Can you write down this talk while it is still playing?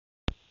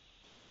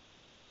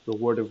the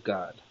Word of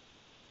God,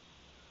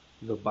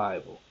 the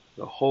Bible,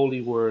 the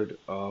Holy Word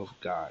of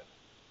God.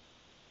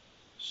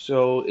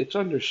 So it's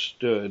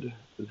understood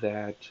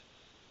that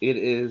it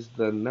is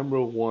the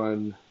number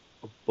one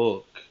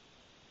book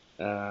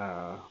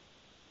uh,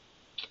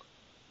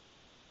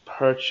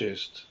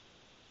 purchased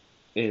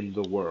in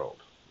the world,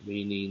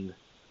 meaning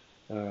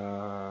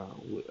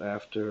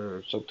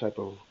after some type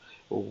of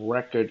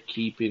record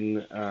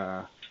keeping,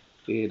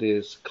 it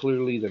is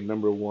clearly the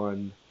number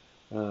one,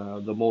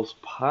 the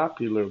most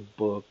popular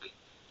book.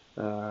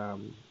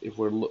 If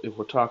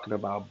we're talking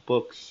about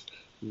books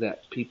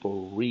that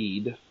people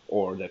read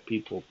or that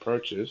people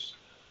purchase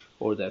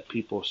or that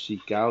people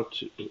seek out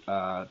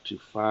to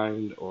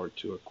find or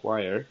to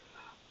acquire,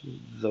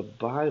 the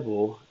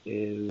Bible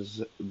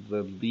is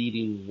the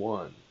leading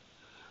one.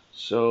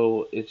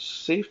 So it's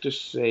safe to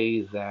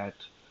say that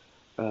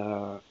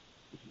uh,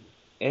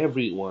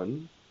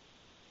 everyone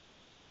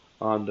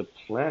on the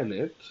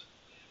planet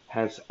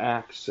has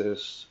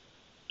access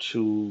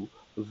to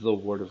the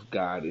Word of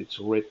God. It's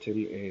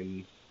written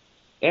in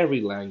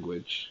every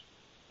language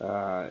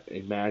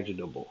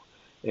imaginable.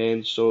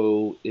 And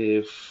so,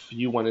 if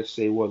you want to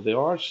say, well,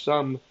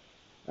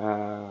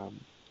 um,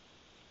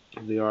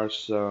 there are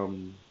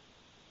some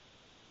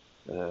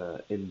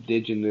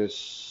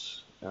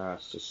indigenous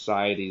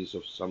societies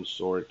of some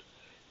sort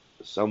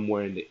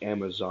somewhere in the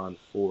Amazon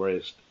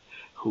forest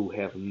who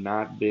have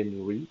not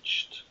been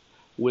reached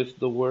with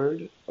the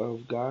Word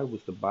of God,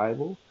 with the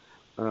Bible.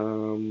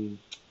 Um,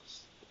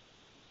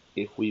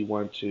 if we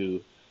want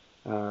to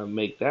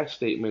make that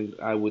statement,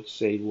 I would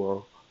say,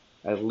 well,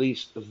 at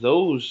least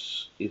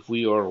those, if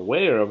we are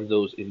aware of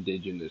those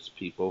indigenous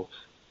people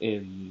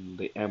in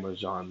the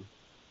Amazon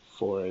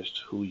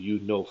forest who you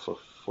know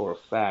for a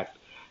fact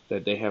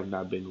that they have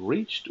not been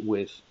reached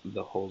with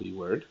the Holy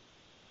Word,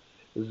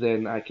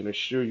 then I can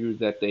assure you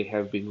that they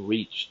have been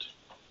reached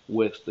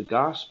with the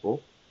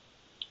gospel.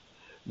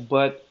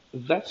 But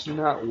that's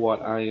not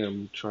what I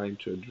am trying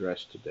to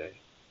address today.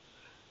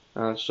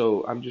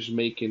 So I'm just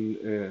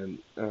making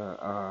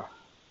a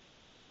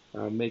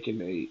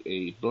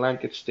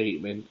blanket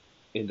statement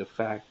in the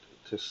fact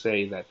to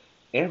say that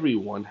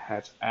everyone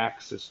has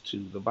access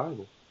to the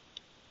Bible.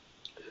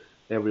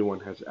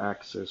 Everyone has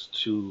access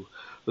to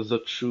the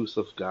truth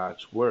of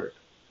God's word.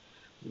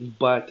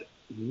 But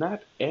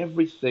not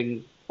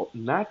everything,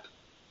 not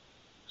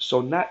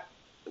not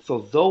so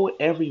though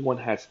everyone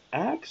has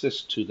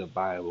access to the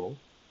Bible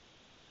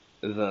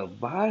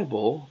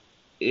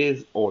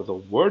is, or the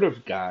Word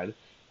of God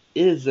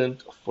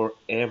isn't for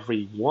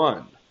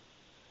everyone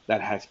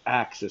that has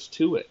access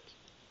to it.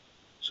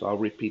 So I'll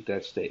repeat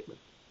that statement.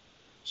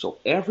 So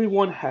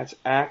everyone has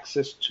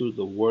access to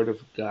the Word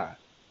of God,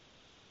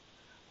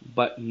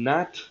 but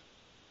not,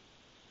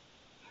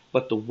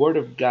 but the Word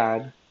of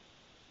God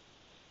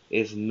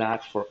is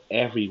not for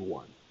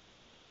everyone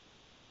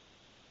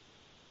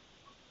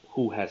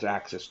who has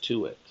access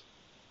to it.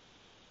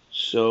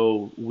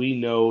 So we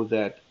know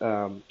that,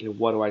 and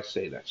what do I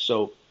say that?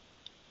 So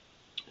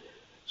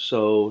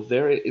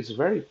there it's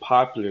very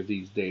popular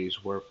these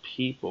days where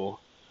people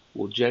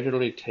will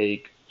generally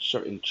take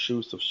certain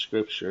truths of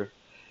scripture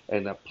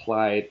and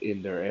apply it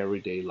in their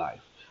everyday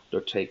life.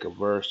 They'll take a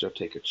verse, they'll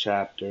take a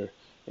chapter,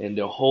 and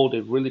they'll hold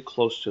it really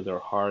close to their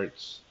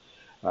hearts,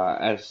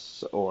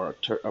 as or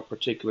a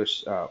particular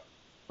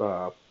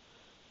uh,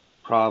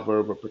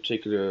 proverb, a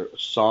particular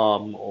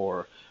psalm,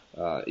 or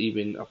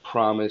even a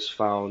promise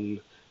found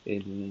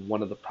in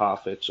one of the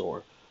prophets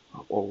or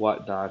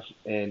whatnot,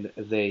 and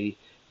they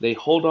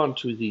hold on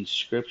to these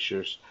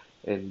scriptures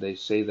and they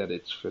say that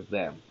it's for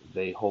them.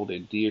 They hold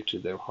it dear to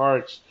their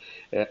hearts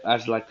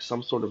as like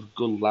some sort of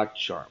good luck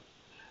charm,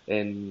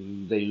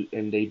 and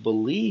they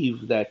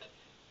believe that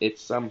it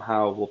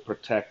somehow will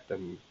protect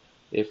them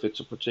if it's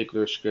a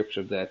particular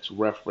scripture that's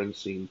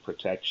referencing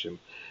protection,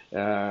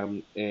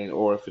 and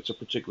or if it's a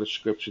particular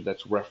scripture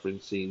that's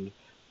referencing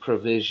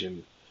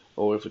provision,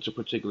 or if it's a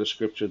particular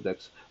scripture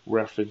that's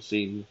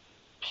referencing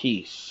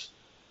peace,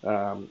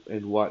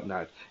 and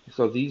whatnot.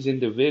 So these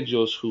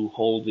individuals who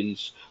hold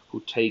these,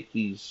 who take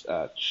these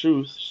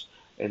truths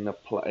and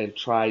apply and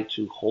try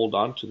to hold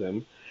on to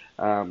them,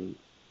 um,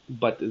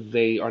 but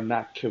they are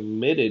not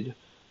committed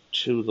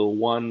to the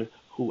one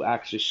who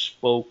actually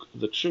spoke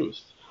the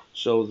truth.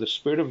 So the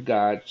Spirit of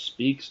God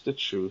speaks the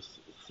truth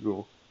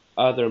through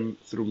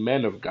through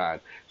men of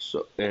God.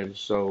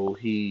 So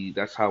he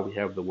that's how we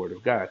have the Word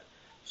of God.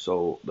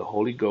 So the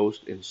Holy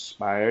Ghost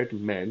inspired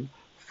men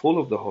full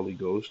of the Holy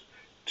Ghost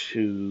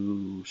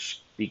to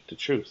speak the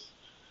truth.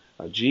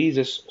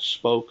 Jesus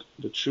spoke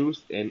the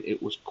truth and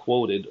it was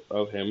quoted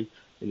of him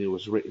and it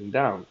was written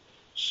down.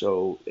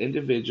 So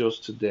individuals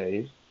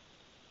today,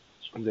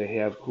 they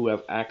have who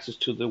have access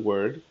to the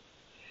word,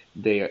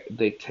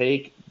 they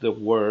take the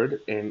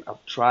word and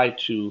try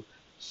to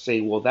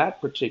say, well,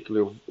 that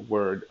particular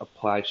word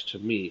applies to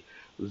me,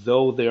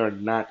 though they are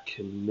not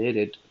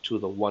committed to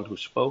the one who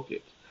spoke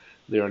it.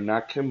 They are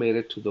not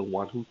committed to the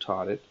one who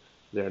taught it.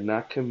 They're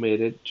not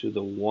committed to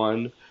the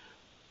one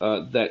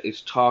that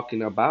is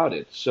talking about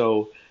it.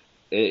 So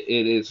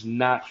it is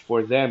not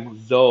for them,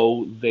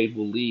 though they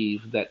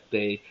believe that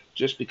they,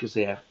 just because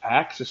they have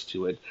access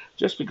to it,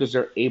 just because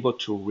they're able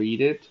to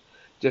read it,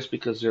 just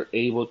because they're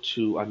able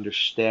to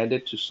understand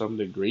it to some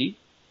degree,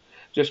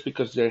 just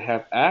because they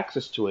have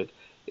access to it,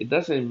 it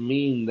doesn't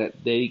mean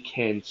that they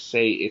can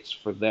say it's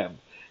for them.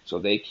 So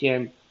they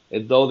can,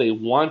 and though they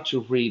want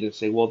to read and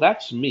say, well,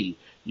 that's me,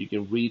 you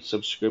can read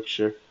some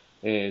scripture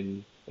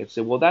and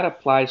say, well, that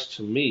applies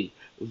to me.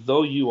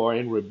 Though you are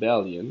in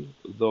rebellion,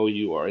 though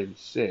you are in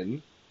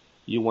sin,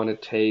 you want to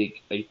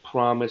take a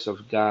promise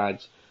of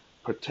God's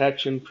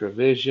protection,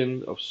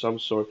 provision of some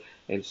sort,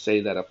 and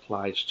say that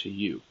applies to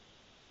you.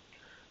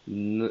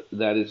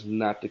 That is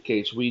not the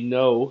case. We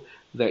know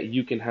that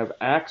you can have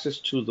access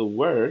to the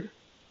Word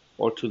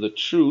or to the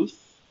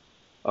truth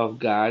of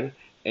God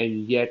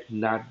and yet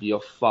not be a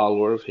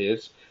follower of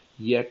His,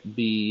 yet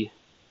be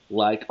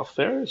like a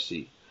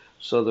Pharisee.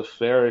 So the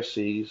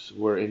Pharisees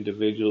were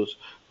individuals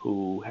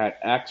who had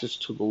access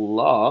to the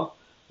law,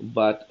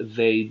 but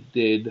they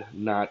did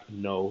not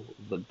know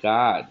the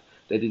God.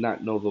 They did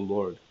not know the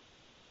Lord.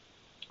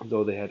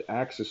 Though they had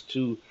access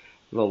to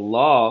the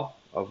law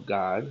of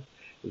God,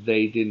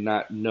 they did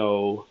not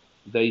know,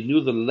 they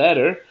knew the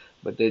letter,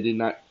 but they did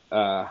not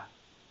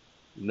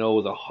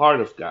know the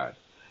heart of God.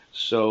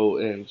 So,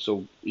 and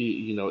so,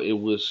 it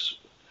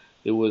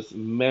was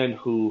men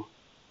who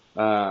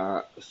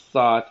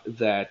thought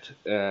that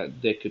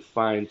they could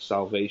find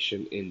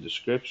salvation in the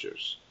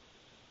scriptures.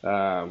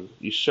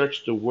 You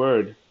search the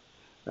word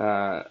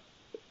uh,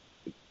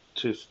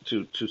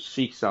 to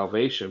seek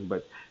salvation,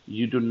 but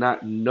you do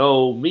not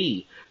know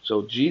me.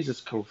 So Jesus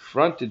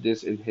confronted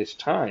this in his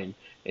time,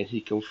 and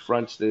he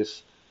confronts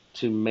this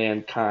to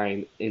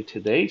mankind in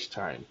today's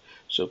time.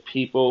 So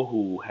people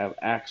who have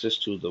access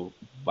to the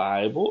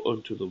Bible or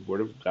to the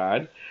Word of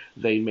God,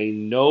 they may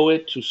know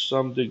it to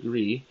some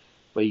degree,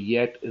 but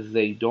yet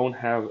they don't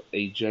have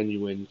a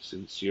genuine,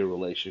 sincere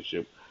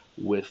relationship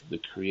with the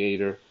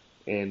Creator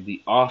and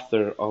the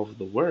author of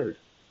the Word.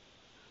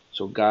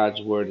 So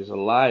God's word is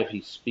alive.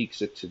 He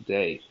speaks it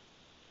today.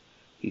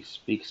 He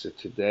speaks it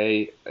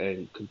today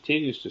and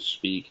continues to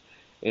speak.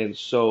 And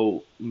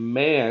so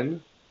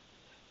man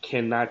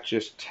cannot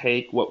just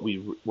take what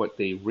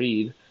they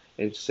read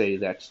and say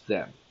that's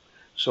them.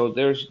 So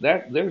there's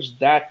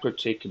that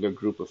particular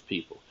group of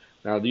people.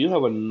 Now, do you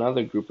have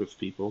another group of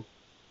people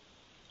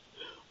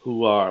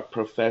who are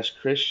professed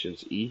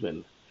Christians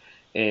even,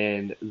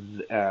 and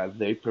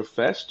they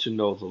profess to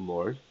know the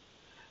Lord,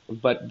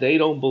 but they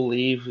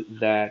believe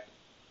that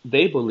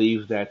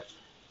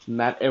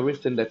not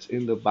everything that's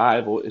in the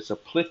Bible is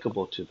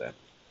applicable to them,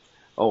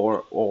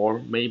 or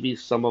maybe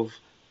some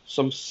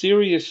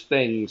serious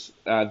things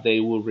they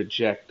will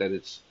reject that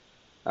it's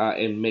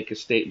and make a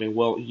statement.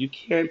 Well, you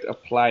can't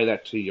apply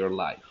that to your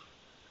life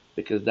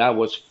because that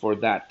was for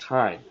that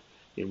time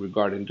in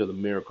regarding to the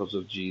miracles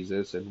of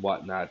Jesus and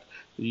whatnot.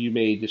 You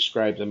may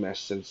describe them as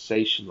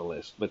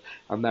sensationalists, but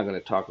I'm not going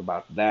to talk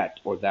about that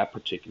or that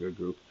particular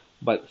group.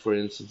 But for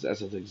instance,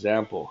 as an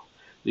example,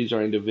 these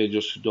are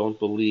individuals who don't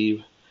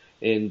believe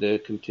in the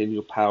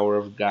continual power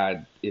of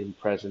God in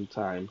present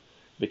time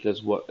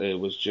because what it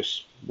was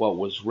just what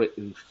was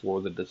written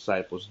for the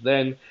disciples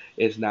then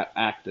is not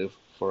active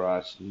for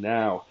us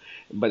now.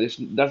 But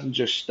it doesn't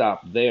just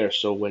stop there.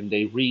 So when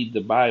they read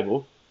the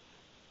Bible,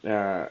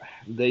 uh,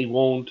 they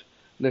won't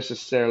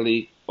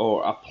necessarily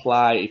or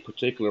apply a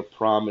particular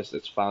promise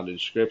that's found in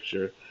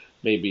Scripture,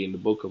 maybe in the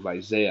book of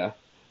Isaiah,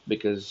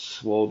 because,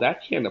 well,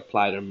 that can't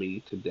apply to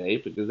me today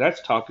because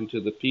that's talking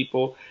to the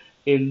people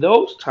in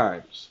those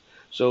times.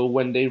 So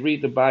when they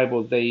read the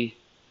Bible,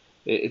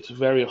 it's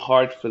very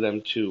hard for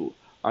them to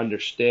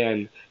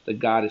understand that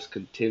God is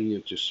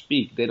continuing to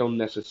speak. They don't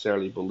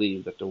necessarily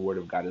believe that the Word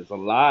of God is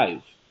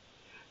alive.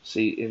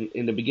 See,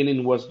 in the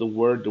beginning was the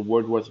Word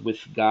was with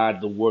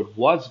God, the Word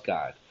was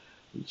God.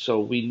 So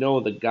we know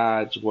that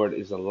God's Word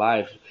is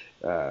alive,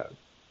 uh,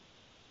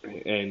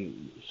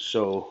 and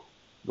so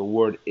the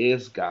Word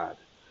is God.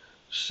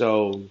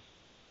 So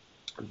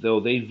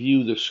though they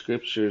view the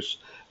Scriptures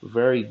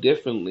very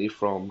differently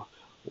from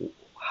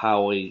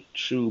how a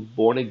true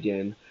born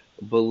again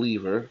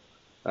believer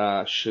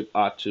should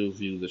ought to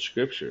view the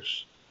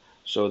Scriptures.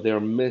 So they're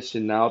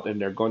missing out,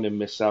 and they're going to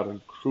miss out on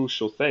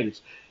crucial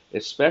things,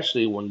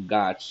 especially when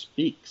God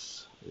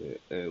speaks.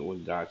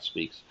 When God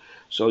speaks,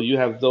 so you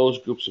have those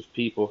groups of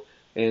people,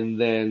 and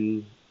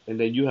then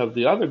you have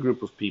the other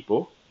group of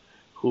people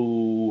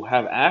who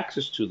have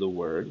access to the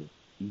word,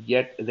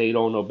 yet they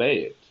don't obey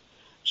it.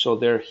 So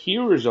they're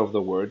hearers of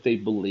the word. They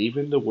believe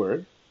in the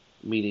word,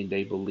 meaning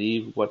they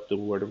believe what the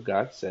word of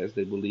God says.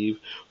 They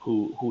believe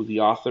who the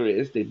author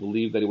is. They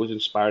believe that it was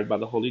inspired by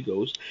the Holy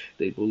Ghost.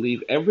 They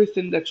believe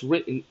everything that's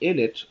written in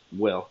it.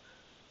 Well,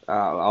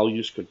 I'll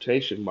use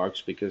quotation marks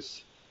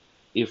because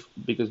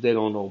they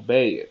don't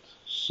obey it.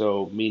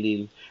 So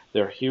meaning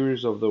they're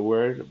hearers of the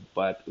word,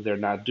 but they're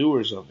not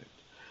doers of it.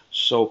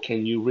 So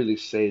can you really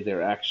say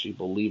they're actually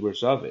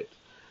believers of it?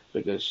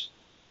 Because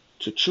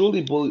to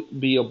truly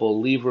be a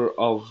believer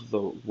of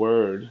the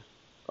word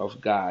of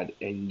God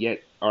and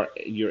yet are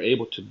you're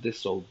able to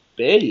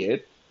disobey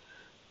it,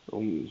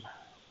 Um,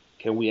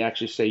 can we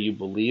actually say you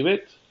believe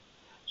it?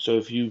 So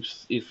if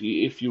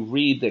you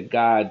read that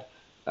God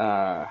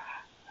uh,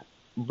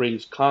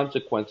 brings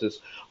consequences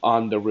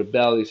on the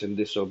rebellious and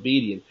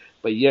disobedient,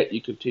 but yet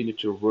you continue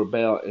to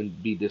rebel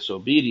and be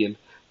disobedient,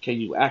 can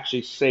you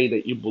actually say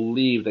that you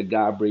believe that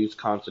God brings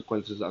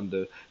consequences on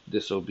the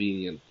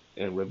disobedient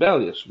and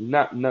rebellious?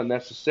 Not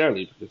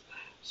necessarily, because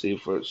see,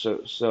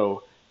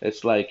 so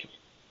it's like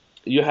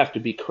you have to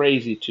be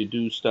crazy to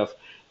do stuff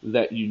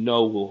that you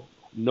know will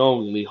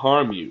knowingly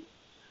harm you.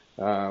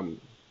 Um,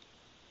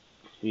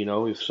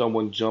 if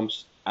someone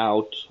jumps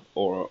out,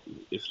 or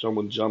if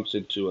someone jumps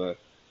into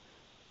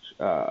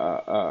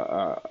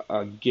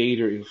a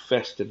gator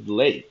infested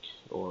lake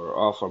or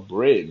off a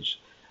bridge,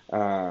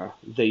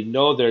 they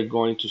know they're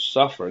going to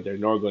suffer. They're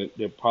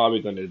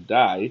probably going to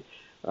die,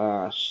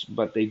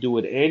 but they do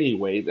it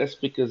anyway. That's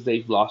because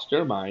they've lost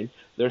their mind.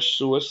 They're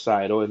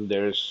suicidal, and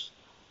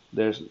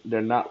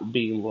they're not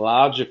being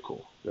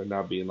logical. They're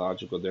not being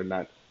logical. They're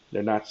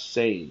not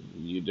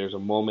sane. There's a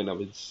moment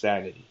of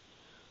insanity.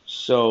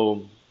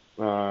 So,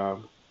 uh,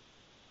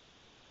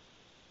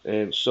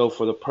 and so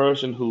for the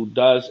person who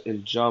does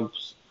and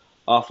jumps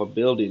off a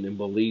building and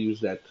believes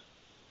that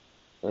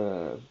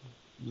uh,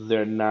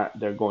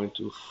 they're going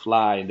to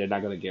fly and they're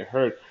not going to get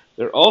hurt,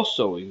 they're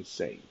also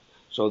insane.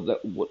 So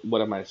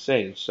what am I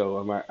saying? So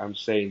I'm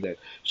saying that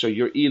so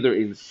you're either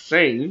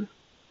insane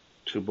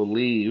to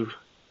believe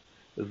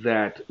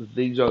that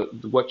these are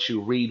what you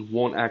read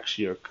won't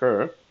actually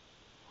occur,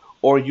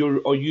 or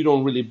you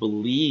don't really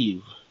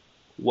believe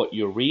what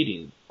you're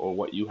reading or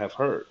what you have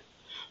heard.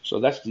 So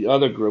that's the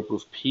other group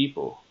of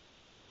people.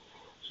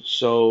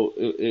 So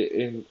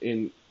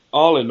in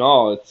all,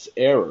 it's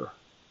error.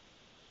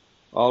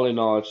 All in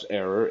all, it's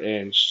error,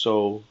 and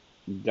so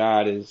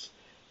God is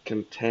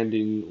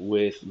contending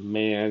with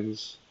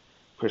man's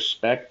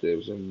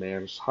perspectives and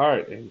man's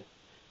heart, and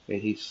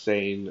He's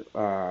saying,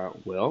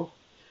 well,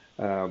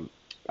 um,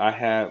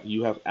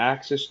 you have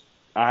access.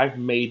 I've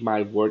made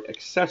my word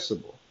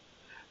accessible,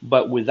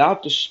 but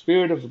without the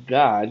Spirit of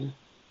God,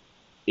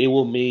 it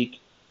will make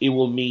it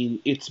will mean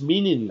it's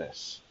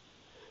meaningless.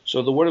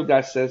 So the Word of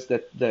God says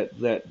that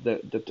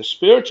the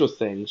spiritual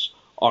things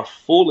are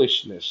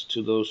foolishness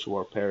to those who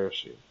are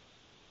perishing.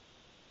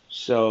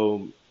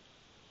 So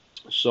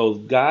so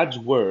God's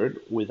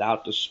Word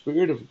without the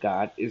Spirit of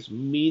God is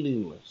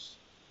meaningless.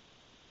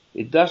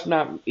 It does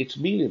not. It's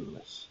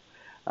meaningless.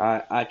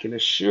 I can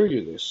assure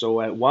you this.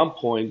 So at one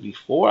point,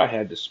 before I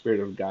had the Spirit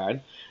of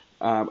God,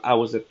 I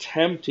was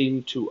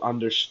attempting to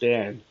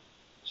understand.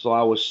 So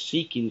I was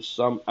seeking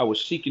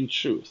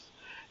truth,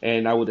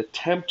 and I would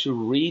attempt to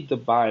read the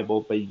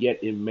Bible, but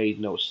yet it made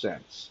no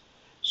sense.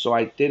 So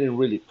I didn't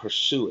really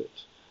pursue it.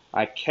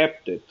 I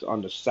kept it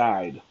on the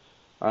side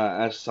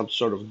as some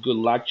sort of good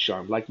luck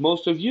charm, like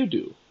most of you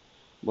do.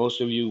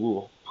 Most of you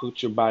will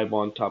put your Bible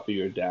on top of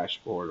your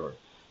dashboard or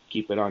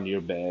keep it on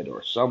your bed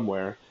or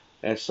somewhere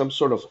as some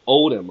sort of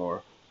odem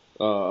or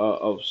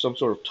of some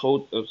sort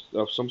of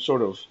of some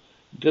sort of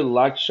good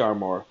luck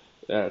charm, or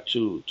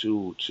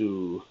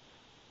to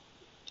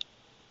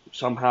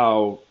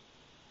somehow,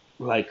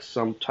 like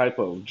some type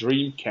of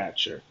dream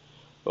catcher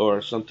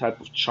or some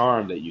type of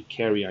charm that you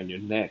carry on your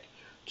neck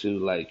to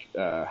like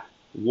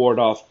ward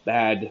off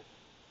bad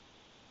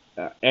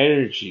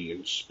energy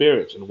and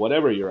spirits and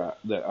whatever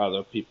that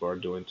other people are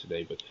doing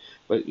today. But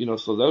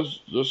so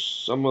those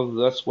some of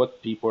that's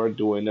what people are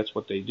doing. That's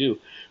what they do.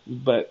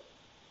 But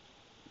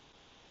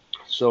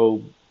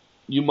so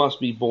you must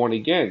be born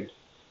again,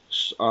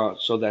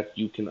 so that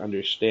you can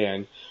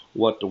understand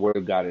what the Word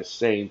of God is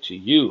saying to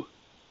you.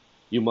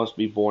 You must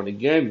be born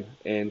again,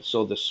 and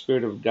so the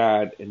Spirit of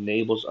God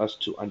enables us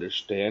to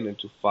understand and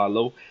to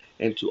follow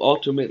and to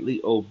ultimately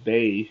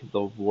obey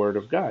the Word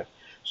of God.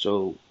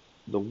 So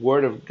the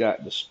Word of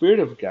God, the Spirit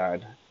of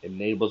God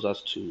enables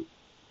us to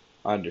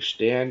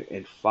understand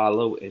and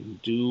follow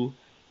and do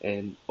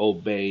and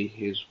obey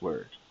His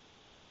Word.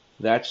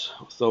 That's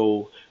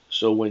so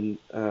when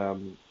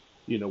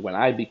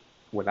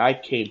I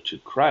came to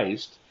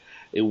Christ,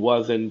 it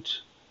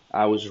wasn't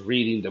I was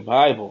reading the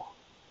Bible.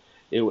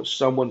 It was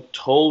someone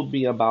told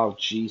me about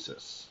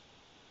Jesus.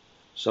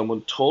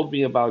 Someone told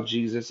me about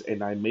Jesus,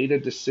 and I made a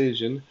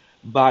decision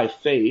by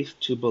faith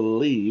to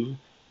believe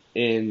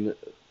in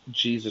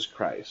Jesus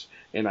Christ.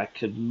 And I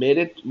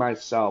committed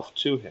myself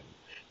to him.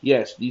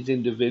 Yes, these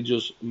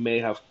individuals may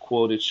have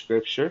quoted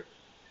scripture,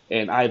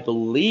 and I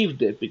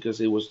believed it because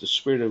it was the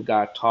Spirit of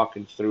God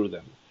talking through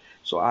them.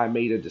 So I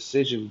made a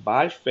decision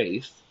by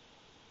faith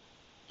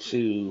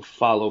to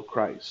follow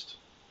Christ.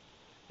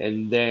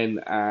 And then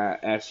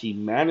as he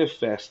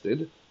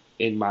manifested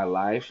in my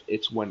life,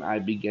 it's when I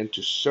began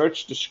to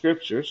search the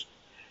scriptures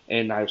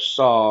and I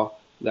saw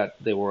that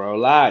they were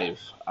alive.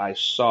 I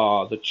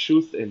saw the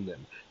truth in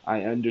them.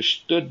 I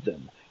understood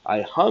them.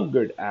 I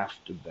hungered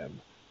after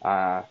them.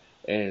 Uh,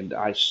 and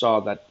I saw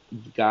that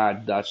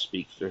God does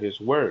speak through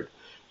his word.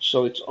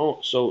 So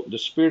the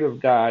Spirit of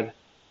God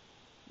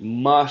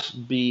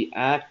must be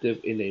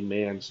active in a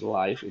man's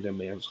life, in a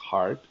man's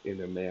heart,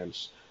 in a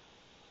man's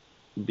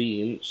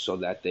being so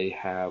that they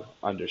have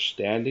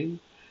understanding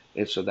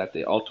and so that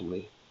they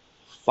ultimately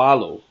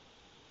follow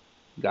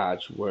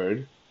God's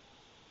word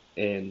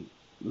and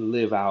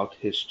live out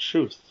his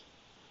truth,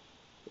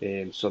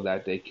 and so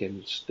that they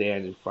can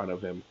stand in front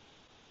of him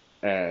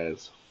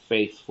as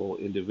faithful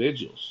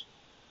individuals.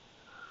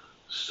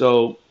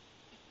 So,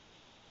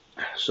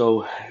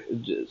 so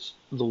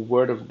the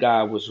word of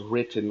God was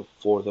written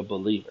for the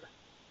believer,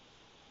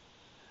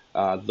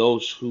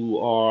 those who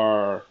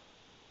are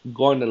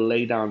going to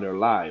lay down their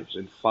lives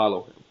and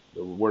follow him.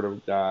 The word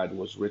of God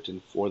was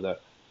written for the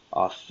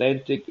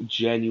authentic,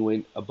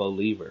 genuine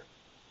believer,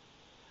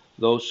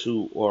 those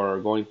who are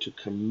going to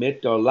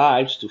commit their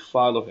lives to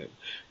follow him.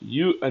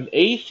 An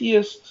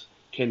atheist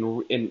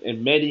can,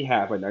 and many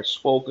have, and I've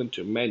spoken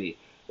to many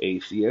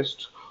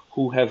atheists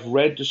who have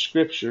read the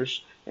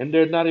scriptures and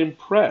they're not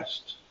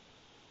impressed.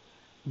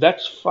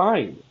 That's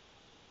fine,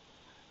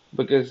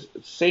 because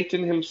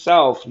Satan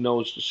himself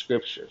knows the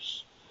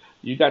scriptures.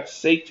 You got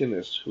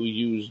Satanists who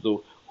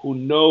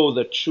know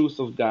the truth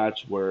of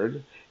God's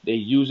word. They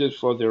use it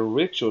for their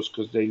rituals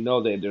because they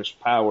know that there's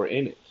power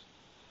in it,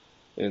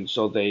 and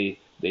so they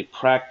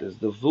practice.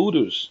 The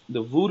voodooists,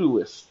 the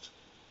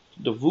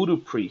voodoo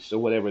priests or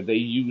whatever, they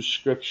use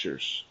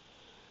scriptures.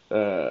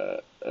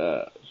 Uh,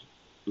 uh,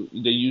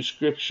 they use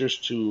scriptures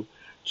to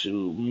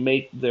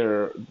make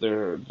their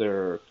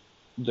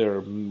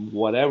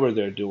whatever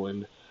they're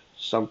doing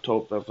some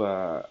type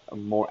of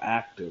more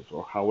active,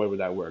 or however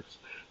that works.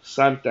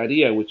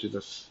 Santeria, which is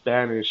a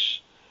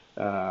Spanish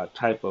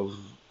type of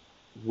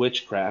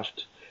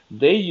witchcraft,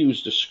 they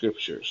use the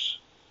scriptures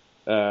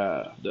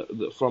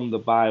from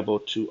the Bible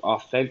to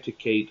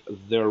authenticate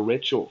their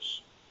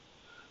rituals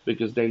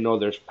because they know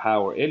there's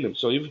power in them.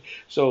 So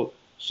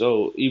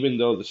even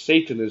though the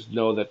Satanists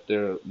know that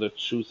they're the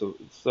truth of,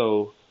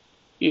 so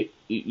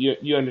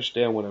you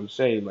understand what I'm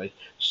saying, like,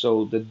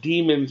 so the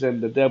demons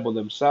and the devil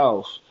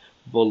themselves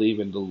believe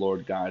in the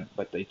Lord God,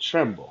 but they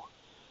tremble.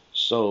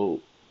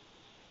 So,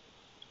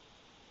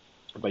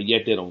 but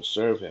yet they don't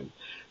serve Him.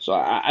 So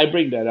I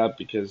bring that up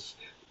because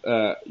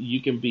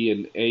you can be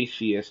an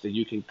atheist and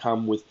you can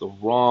come with the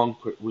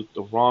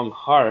wrong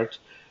heart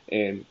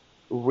and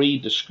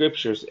read the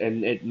scriptures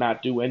and it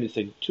not do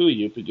anything to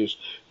you because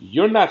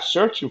you're not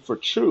searching for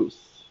truth.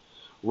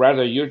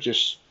 Rather, you're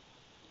just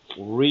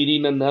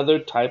reading another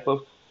type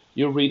of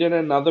you're reading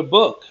another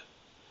book.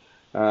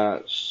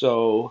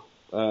 So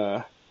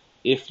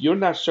if you're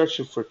not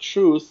searching for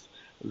truth,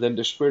 then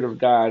the Spirit of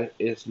God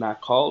is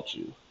not called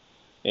you,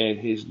 and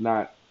He's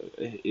not.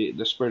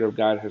 The Spirit of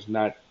God has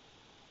not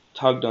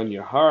tugged on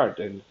your heart,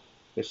 and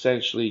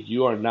essentially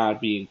you are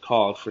not being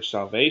called for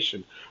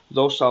salvation.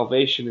 Though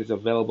salvation is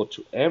available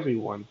to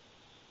everyone,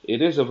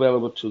 it is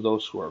available to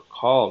those who are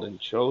called and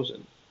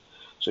chosen.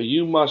 So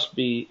you must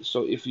be.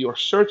 So if you're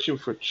searching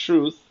for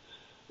truth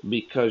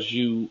because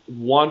you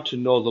want to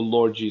know the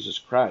Lord Jesus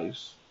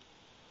Christ,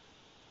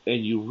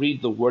 and you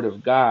read the Word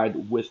of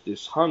God with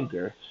this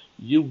hunger,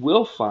 you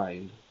will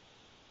find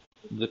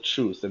the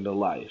truth and the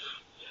life.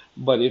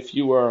 But if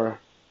you are,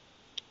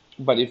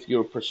 but if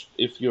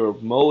your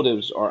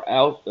motives are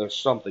out or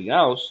something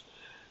else,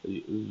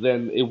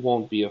 then it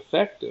won't be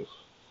effective.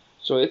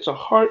 So it's a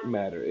heart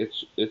matter.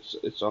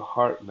 It's a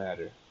heart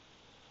matter.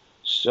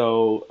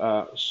 So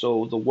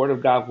the Word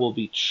of God will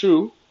be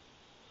true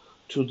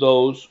to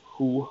those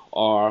who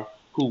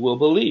will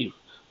believe,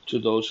 to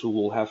those who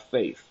will have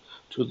faith,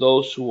 to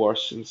those who are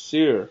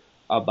sincere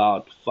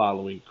about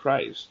following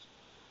Christ.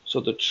 So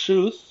the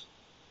truth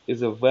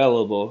is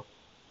available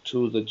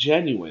to the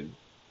genuine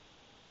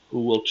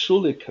who will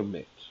truly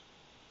commit.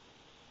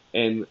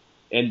 And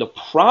the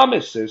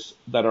promises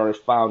that are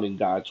found in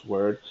God's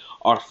word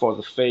are for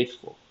the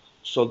faithful.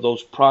 So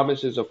those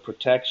promises of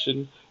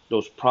protection,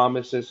 those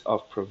promises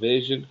of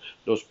provision,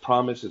 those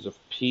promises of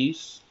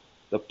peace,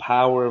 the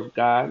power of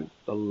God,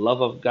 the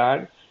love of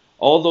God,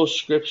 all those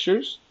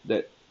scriptures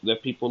that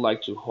people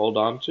like to hold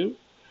on to,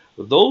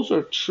 those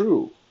are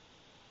true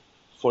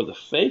for the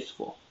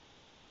faithful.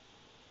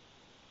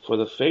 For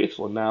the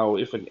faithful. Now,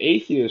 if an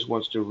atheist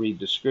wants to read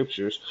the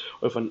scriptures,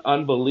 or if an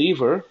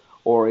unbeliever,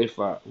 or if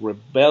a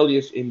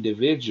rebellious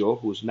individual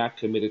who's not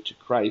committed to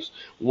Christ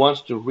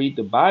wants to read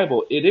the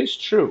Bible, it is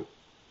true,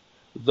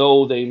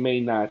 though they may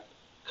not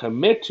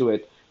commit to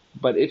it,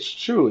 but it's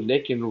true, and they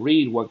can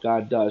read what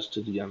God does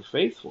to the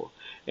unfaithful.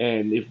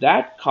 And if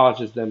that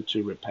causes them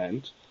to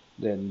repent,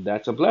 then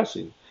that's a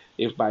blessing.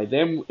 If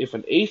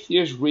an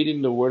atheist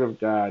reading the Word of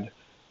God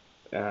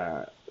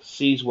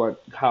sees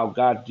how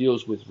God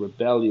deals with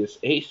rebellious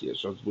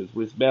atheists, or with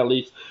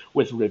rebellious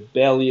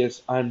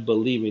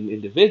unbelieving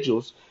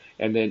individuals,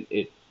 and then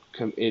it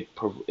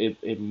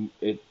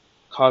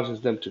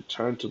causes them to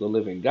turn to the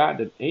living God.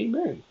 Then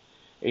Amen,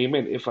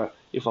 Amen. If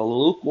a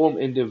lukewarm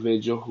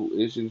individual who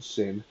is in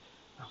sin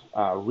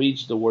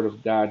reads the Word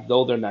of God,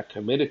 though they're not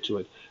committed to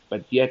it,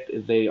 but yet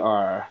they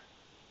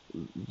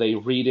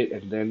read it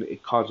and then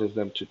it causes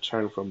them to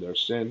turn from their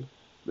sin,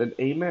 then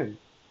Amen.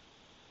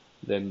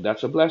 Then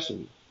that's a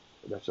blessing.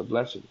 That's a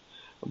blessing.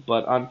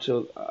 But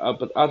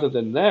other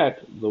than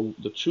that,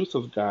 the truth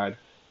of God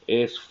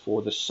is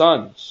for the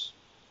sons.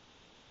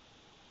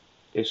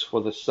 Is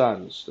for the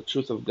sons. The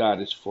truth of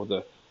God is for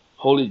the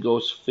Holy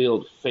Ghost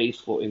filled,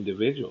 faithful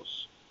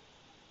individuals.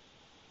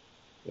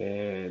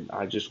 And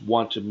I just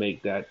want to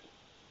make that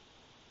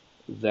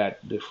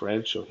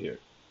differential here.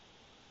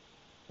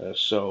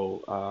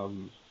 So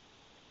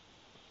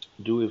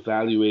do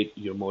evaluate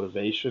your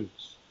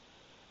motivations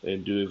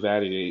and do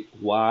evaluate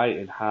why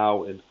and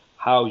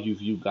how you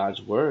view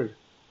God's word.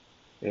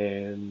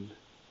 And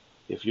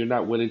if you're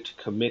not willing to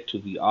commit to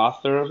the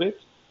author of it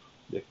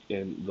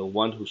and the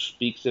one who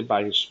speaks it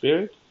by his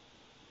spirit,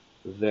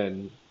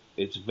 then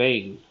it's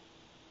vain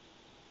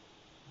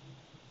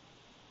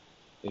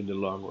in the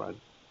long run.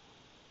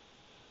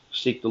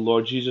 Seek the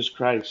Lord Jesus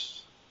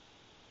Christ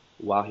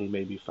while he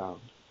may be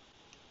found.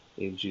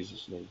 In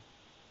Jesus' name.